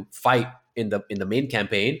need to fight in the main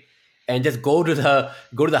campaign, and just go to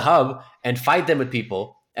the hub and fight them with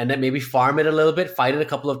people, and then maybe farm it a little bit, fight it a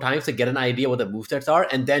couple of times to get an idea what the movesets are,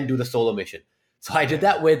 and then do the solo mission. So I did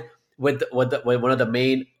yeah. that with one of the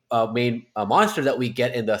main monsters that we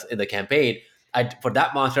get in the campaign. For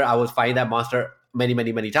that monster, I was fighting that monster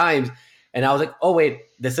many times, and I was like, oh wait,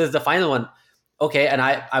 this is the final one. Okay, and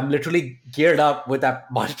I'm literally geared up with that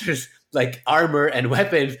monster's like armor and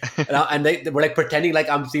weapons, and they were like pretending like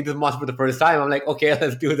I'm seeing this monster for the first time. I'm like, okay,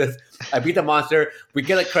 let's do this. I beat the monster. We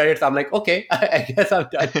get the credits. I'm like, okay, I guess I'm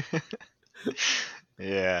done.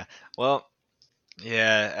 Yeah. Well,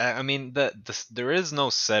 yeah, I mean there is no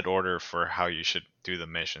set order for how you should do the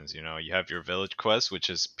missions. You have your village quest, which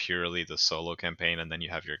is purely the solo campaign, and then you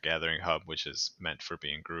have your gathering hub, which is meant for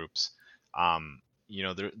being groups.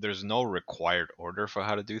 There's no required order for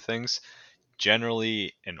how to do things.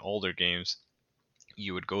 Generally, in older games,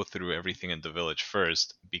 you would go through everything in the village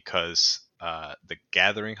first because the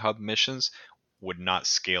gathering hub missions would not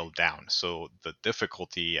scale down. So the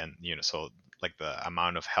difficulty and so like the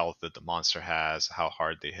amount of health that the monster has, how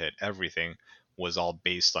hard they hit, everything was all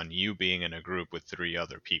based on you being in a group with three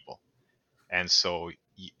other people. And so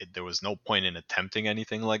there was no point in attempting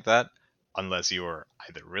anything like that unless you were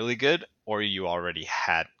either really good or you already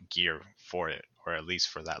had gear for it, or at least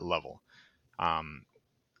for that level. Um,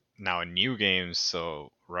 Now in new games,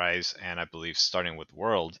 so Rise and I believe starting with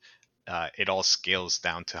World, it all scales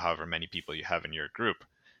down to however many people you have in your group,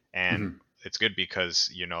 and Mhm. it's good because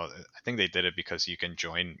I think they did it because you can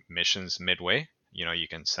join missions midway. You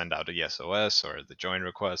can send out a SOS or the join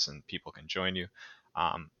request, and people can join you.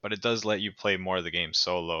 But it does let you play more of the game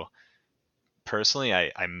solo. Personally,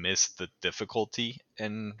 I miss the difficulty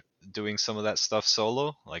in doing some of that stuff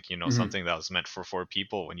solo. Like, Mhm. something that was meant for four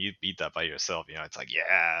people. When you beat that by yourself, it's like,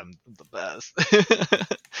 yeah, I'm the best.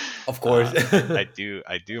 Of course. I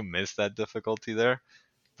do miss that difficulty there,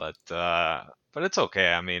 but it's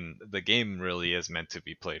okay. I mean, the game really is meant to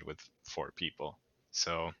be played with four people.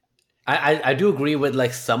 So I do agree with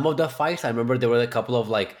like some of the fights. I remember there were a couple of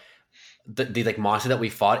like these like monsters that we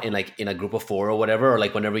fought in like in a group of four or whatever, or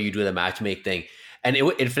like whenever you do the matchmake thing, and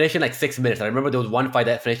it finished in like 6 minutes. I remember there was one fight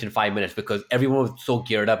that finished in 5 minutes because everyone was so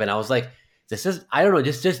geared up, and I was like, this is I don't know,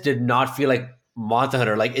 just did not feel like Monster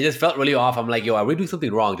Hunter. Like it just felt really off. I'm like, yo, are we doing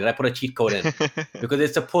something wrong? Did I put a cheat code in? Because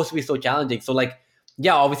it's supposed to be so challenging. So like,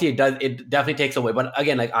 yeah, obviously it does. It definitely takes away. But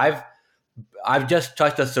again, like I've just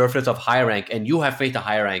touched the surface of high rank, and you have faced a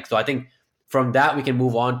high rank. So I think from that we can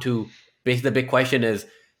move on to basically the big question is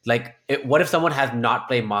like, what if someone has not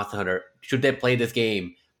played Monster Hunter? Should they play this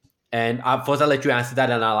game? And first, I'll let you answer that,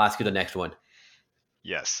 and I'll ask you the next one.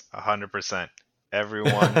 Yes, 100%.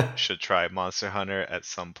 Everyone should try Monster Hunter at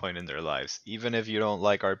some point in their lives. Even if you don't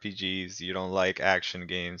like RPGs, you don't like action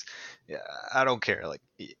games, yeah, I don't care. Like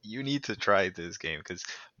you need to try this game because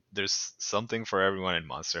there's something for everyone in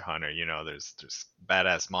Monster Hunter. There's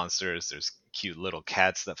badass monsters, there's cute little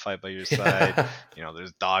cats that fight by your side,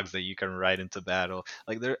 there's dogs that you can ride into battle.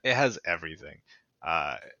 Like it has everything.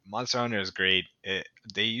 Monster Hunter is great.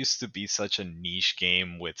 They used to be such a niche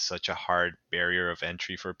game with such a hard barrier of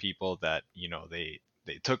entry for people that they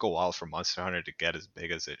took a while for Monster Hunter to get as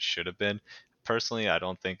big as it should have been. Personally, I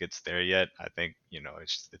don't think it's there yet. I think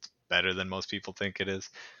it's better than most people think it is,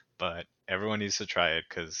 but everyone needs to try it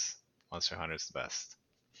because Monster Hunter is the best.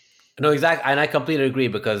 No, exactly, and I completely agree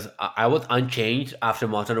because I was unchanged after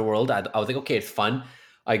Monster Hunter World. I was like, okay, it's fun,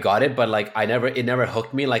 I got it, but like it never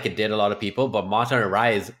hooked me like it did a lot of people. But Monster Hunter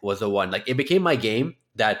Rise was the one. Like it became my game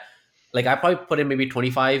that, like I probably put in maybe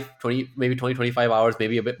 25 hours,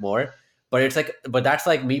 maybe a bit more. But it's like, but that's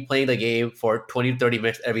like me playing the game for 20 to 30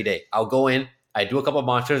 minutes every day. I'll go in, I do a couple of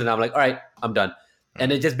monsters, and I'm like, all right, I'm done.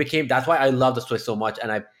 And Mm. it just became that's why I love the Switch so much,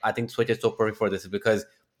 and I think Switch is so perfect for this is because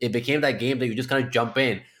it became that game that you just kind of jump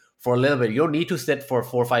in for a little bit. You don't need to sit for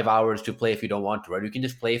 4 or 5 hours to play if you don't want to, right? You can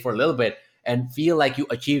just play for a little bit and feel like you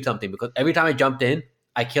achieved something because every time I jumped in,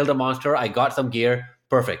 I killed a monster, I got some gear,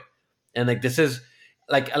 perfect. And like this is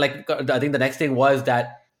like I think the next thing was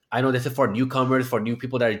that I know this is for newcomers, for new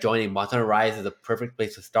people that are joining. Monster Hunter Rise is a perfect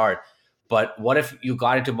place to start. But what if you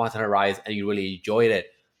got into Monster Hunter Rise and you really enjoyed it?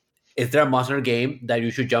 Is there a Monster Hunter game that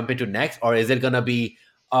you should jump into next, or is it gonna be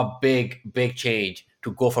a big change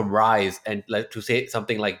to go from Rise and like to say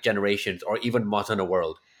something like Generations or even Monster Hunter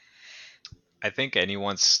World? I think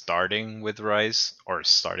anyone starting with Rise or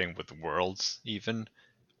starting with Worlds even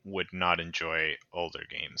would not enjoy older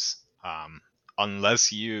games,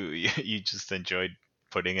 unless you just enjoyed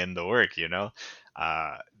putting in the work.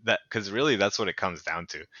 That because really that's what it comes down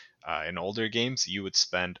to. In older games, you would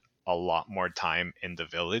spend a lot more time in the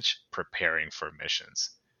village preparing for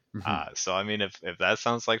missions. Hmm. So I mean, if that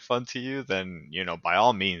sounds like fun to you, then by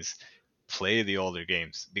all means play the older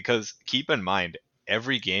games because keep in mind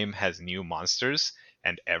every game has new monsters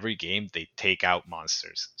and every game they take out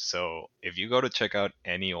monsters. So if you go to check out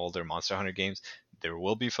any older Monster Hunter games, there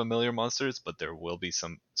will be familiar monsters, but there will be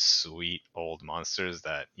some sweet old monsters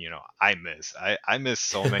that I miss. I miss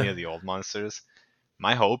so many of the old monsters.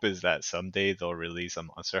 My hope is that someday they'll release a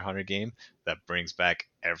Monster Hunter game that brings back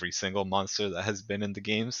every single monster that has been in the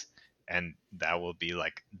games, and that will be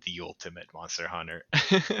like the ultimate Monster Hunter.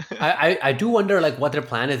 I do wonder like what their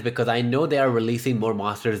plan is because I know they are releasing more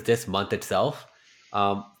monsters this month itself,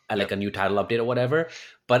 and Yep. like a new title update or whatever.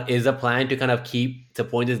 But is the plan to kind of keep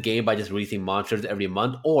supporting this game by just releasing monsters every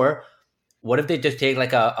month, or what if they just take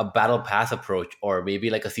like a battle pass approach or maybe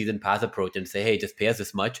like a season pass approach and say, hey, just pay us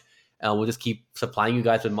this much and we'll just keep supplying you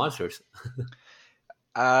guys with monsters?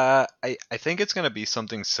 I think it's gonna be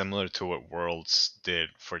something similar to what Worlds did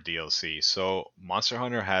for DLC. So Monster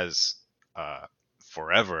Hunter has uh,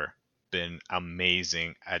 forever been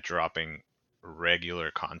amazing at dropping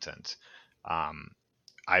regular content. Um,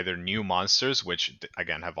 Either new monsters, which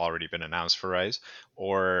again have already been announced for Rise,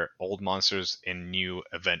 or old monsters in new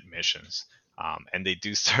event missions. And they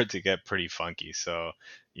do start to get pretty funky. So,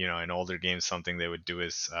 in older games, something they would do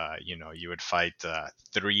is, you would fight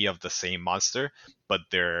three of the same monster, but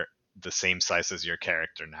they're the same size as your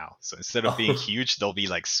character now. So instead of being Oh, huge, they'll be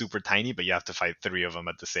like super tiny, but you have to fight three of them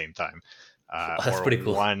at the same time. that's Or pretty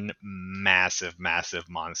cool. one massive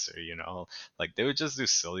monster, like they would just do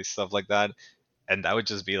silly stuff like that, and that would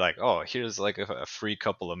just be like, oh, here's like a free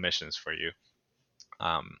couple of missions for you.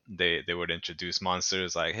 They would introduce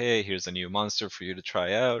monsters like, hey, here's a new monster for you to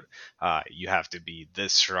try out. You have to be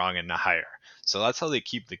this strong and higher. So that's how they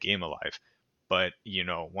keep the game alive. But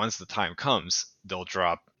once the time comes, they'll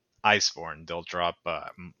drop Iceborne, they'll drop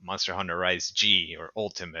Monster Hunter Rise G or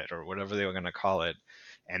Ultimate or whatever they were gonna call it,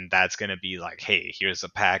 and that's gonna be like, hey, here's a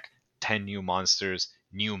pack, 10 new monsters,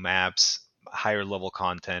 new maps. higher level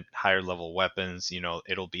content, higher level weapons.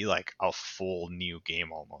 It'll be like a full new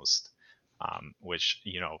game almost, which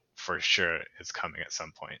for sure is coming at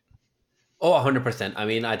some point. Oh, 100%. I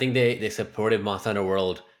mean, I think they supported Monster Hunter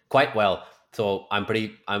World quite well. So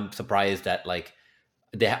I'm surprised that like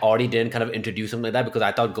they already didn't kind of introduce something like that, because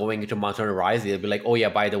I thought going into Monster Hunter Rise, they'd be like, oh yeah,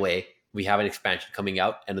 by the way, we have an expansion coming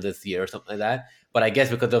out end of this year or something like that. But I guess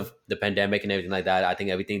because of the pandemic and everything like that, I think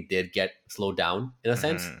everything did get slowed down in a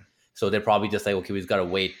sense. Hmm. So they're probably just like, okay, we just gotta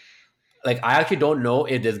wait. Like I actually don't know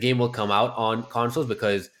if this game will come out on consoles,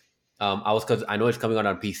 because because I know it's coming out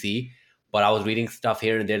on PC, but I was reading stuff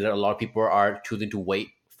here and there that a lot of people are choosing to wait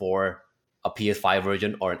for a PS5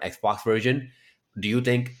 version or an Xbox version. Do you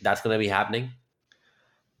think that's gonna be happening?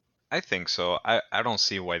 I think so. I don't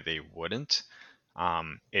see why they wouldn't.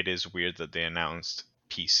 It is weird that they announced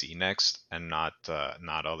PC next and not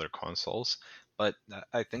other consoles, but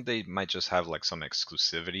I think they might just have like some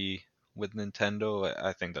exclusivity with Nintendo.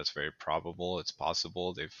 I think that's very probable. It's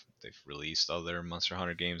possible they've released other Monster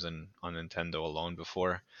Hunter games on Nintendo alone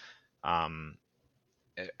before. Um,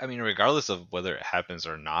 I mean, regardless of whether it happens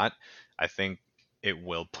or not, I think it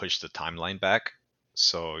will push the timeline back.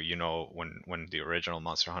 So, when the original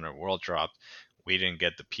Monster Hunter World dropped, we didn't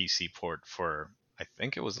get the PC port for, I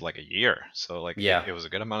think it was like a year. So, like, it, Yeah. it was a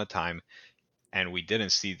good amount of time. And we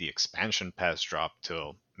didn't see the expansion pass drop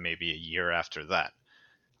till maybe a year after that.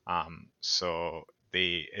 So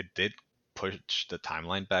it did push the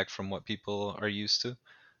timeline back from what people are used to.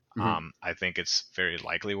 Hmm. I think it's very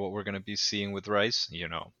likely what we're going to be seeing with Rice.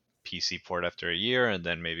 PC port after a year, and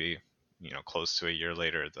then maybe close to a year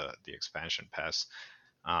later the expansion pass.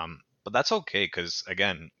 But that's okay because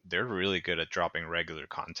again, they're really good at dropping regular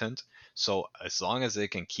content. So as long as they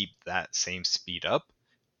can keep that same speed up,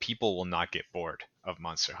 people will not get bored of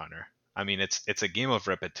Monster Hunter. I mean, it's a game of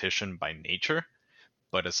repetition by nature,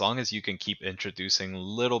 but as long as you can keep introducing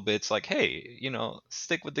little bits like, hey,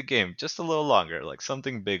 stick with the game just a little longer, like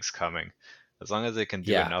something big's coming. As long as they can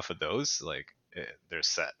do Yeah. enough of those, like they're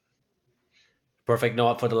set. Perfect.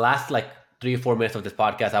 No, for the last like 3 or 4 minutes of this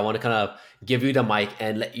podcast, I want to kind of give you the mic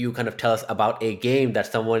and let you kind of tell us about a game that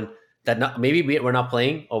someone that not maybe we're not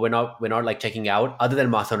playing, or we're not like checking out, other than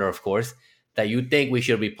Monster Hunter, of course, that you think we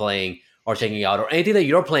should be playing or checking out, or anything that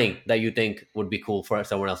you're playing that you think would be cool for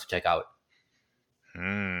someone else to check out.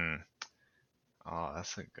 Hmm. Oh,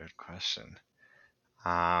 that's a good question.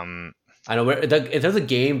 Um, I know in terms of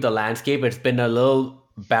game, the landscape, it's been a little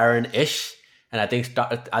barren-ish, and I think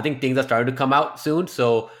things are starting to come out soon.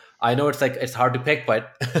 So I know it's hard to pick,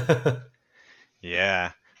 but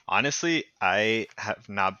yeah. Honestly, I have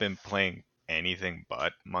not been playing anything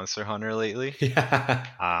but Monster Hunter lately. yeah,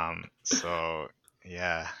 So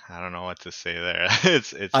yeah, I don't know what to say there.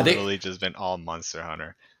 It's I think literally just been all Monster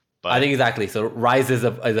Hunter. I But think exactly. So Rise is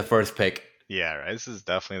a first pick. yeah, right, this is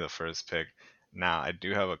definitely the first pick. Now, I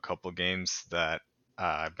do have a couple games that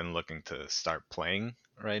I've been looking to start playing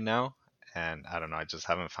right now, and I don't know, I just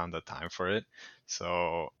haven't found the time for it.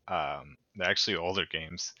 So, they're actually older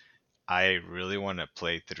games. I really want to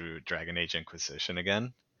play through Dragon Age Inquisition again,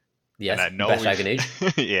 and Yes, I know best we've, Dragon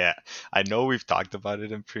Age. yeah, I know we've talked about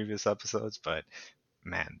it in previous episodes, but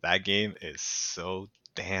man, that game is so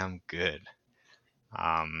damn good.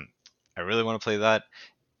 Um, I really want to play that.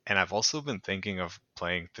 And I've also been thinking of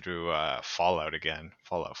playing through Fallout again,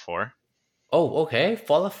 Fallout 4. Oh, okay.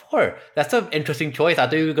 Fallout 4. That's an interesting choice. I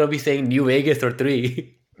thought you were gonna be saying New Vegas or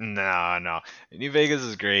 3. No, no. New Vegas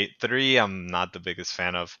is great. 3, I'm not the biggest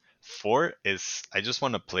fan of. 4 is, I just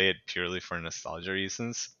want to play it purely for nostalgia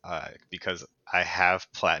reasons, because I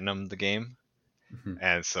have platinum the game, Mhm.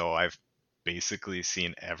 and so I've basically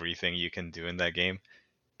seen everything you can do in that game,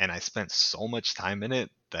 and I spent so much time in it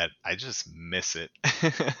that I just miss it.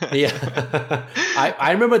 Yeah,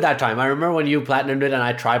 I remember that time. I remember when you platinumed it and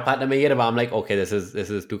I tried platinuming it, but I'm like, okay, this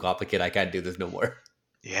is too complicated. I can't do this no more.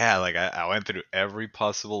 Yeah, like I went through every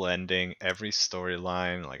possible ending, every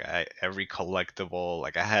storyline, every collectible,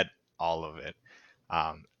 like I had all of it.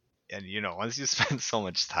 Um, and once you spend so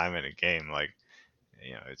much time in a game, like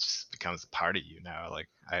it just becomes a part of you now. Like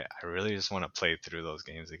I really just want to play through those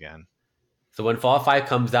games again. So when Fallout 5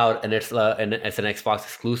 comes out and it's an Xbox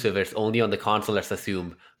exclusive, it's only on the console. Let's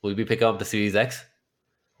assume. Will you be picking up the Series X?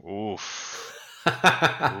 Oof,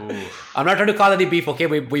 I'm oof. not trying to call any beef. Okay,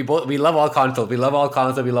 we love all consoles. We love all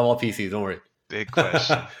consoles. We love all PCs. Don't worry. Big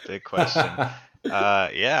question, big question.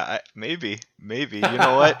 Yeah, maybe. You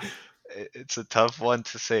know what? It's a tough one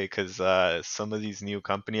to say because some of these new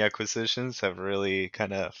company acquisitions have really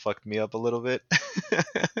kind of fucked me up a little bit.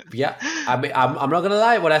 Yeah, I mean, I'm not gonna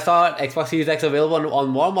lie. When I saw Xbox Series X available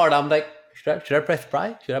on Walmart, I'm like, should I press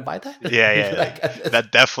buy? Should I buy that? Yeah.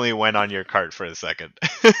 That definitely went on your cart for a second.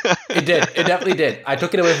 It did. It definitely did. I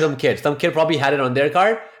took it away from some kid. Some kid probably had it on their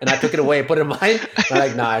card, and I took it away, put it in mine. I'm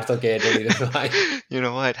like, nah, it's okay. It's fine. You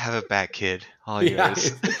know what? Have it back, kid. All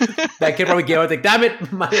yours. That kid probably gave it like, damn it,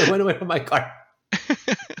 it went away from my card.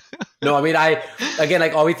 No, I mean,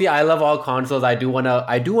 like obviously I love all consoles. I do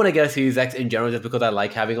wanna get a Series X in general just because I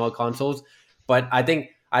like having all consoles. But I think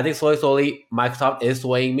slowly Microsoft is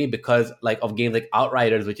swaying me because like of games like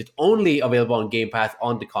Outriders, which is only available on Game Pass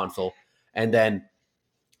on the console, and then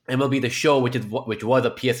MLB The Show, which was a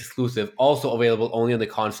PS exclusive, also available only on the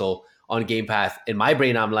console on Game Pass. In my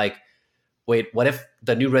brain, I'm like, wait, what if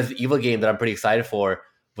the new Resident Evil game that I'm pretty excited for,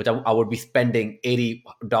 which I would be spending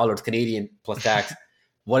 $80 Canadian plus tax,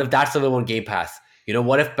 what if that's available on Game Pass? You know,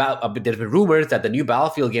 what if there's been rumors that the new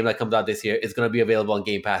Battlefield game that comes out this year is going to be available on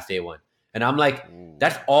Game Pass day one? And I'm like,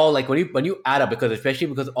 that's all. Like when you add up, especially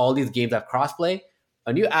because all these games have crossplay,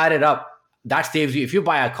 when you add it up, that saves you. If you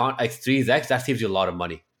buy a Series X, that saves you a lot of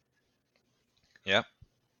money. Yep.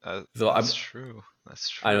 That's true. That's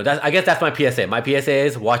true. I know. I guess that's my PSA. My PSA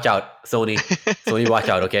is watch out, Sony. Sony, watch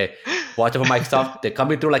out. Okay, watch out for Microsoft. They're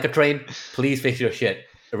coming through like a train. Please fix your shit.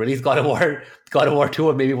 Release God of War 2,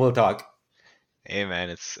 and maybe we'll talk. Hey man,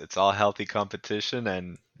 it's all healthy competition,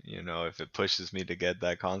 and you know if it pushes me to get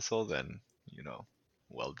that console, then you know,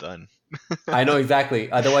 well done. I know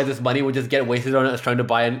exactly. Otherwise, this money would just get wasted on us trying to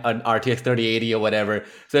buy an RTX 3080 or whatever.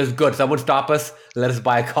 So it's good. Someone stop us. Let us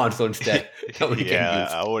buy a console instead. Yeah,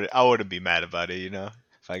 I wouldn't be mad about it. You know,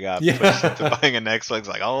 if I got pushed into buying an Xbox,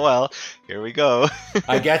 like, oh well, here we go.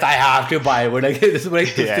 I guess I have to buy it. We're like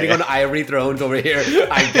sitting on ivory thrones over here.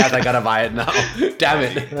 I guess I gotta buy it now. Damn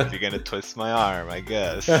it! If you're gonna twist my arm, I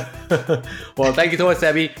guess. Well, thank you so much,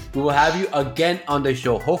 Sebi. We will have you again on the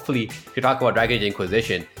show, hopefully, to talk about Dragon Age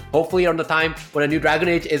Inquisition. Hopefully on the time when a new Dragon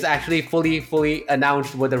Age is actually fully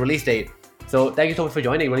announced with the release date. So thank you so much for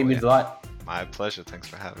joining. It really means a lot. My pleasure. Thanks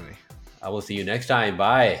for having me. I will see you next time.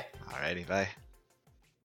 Bye. Alrighty, bye.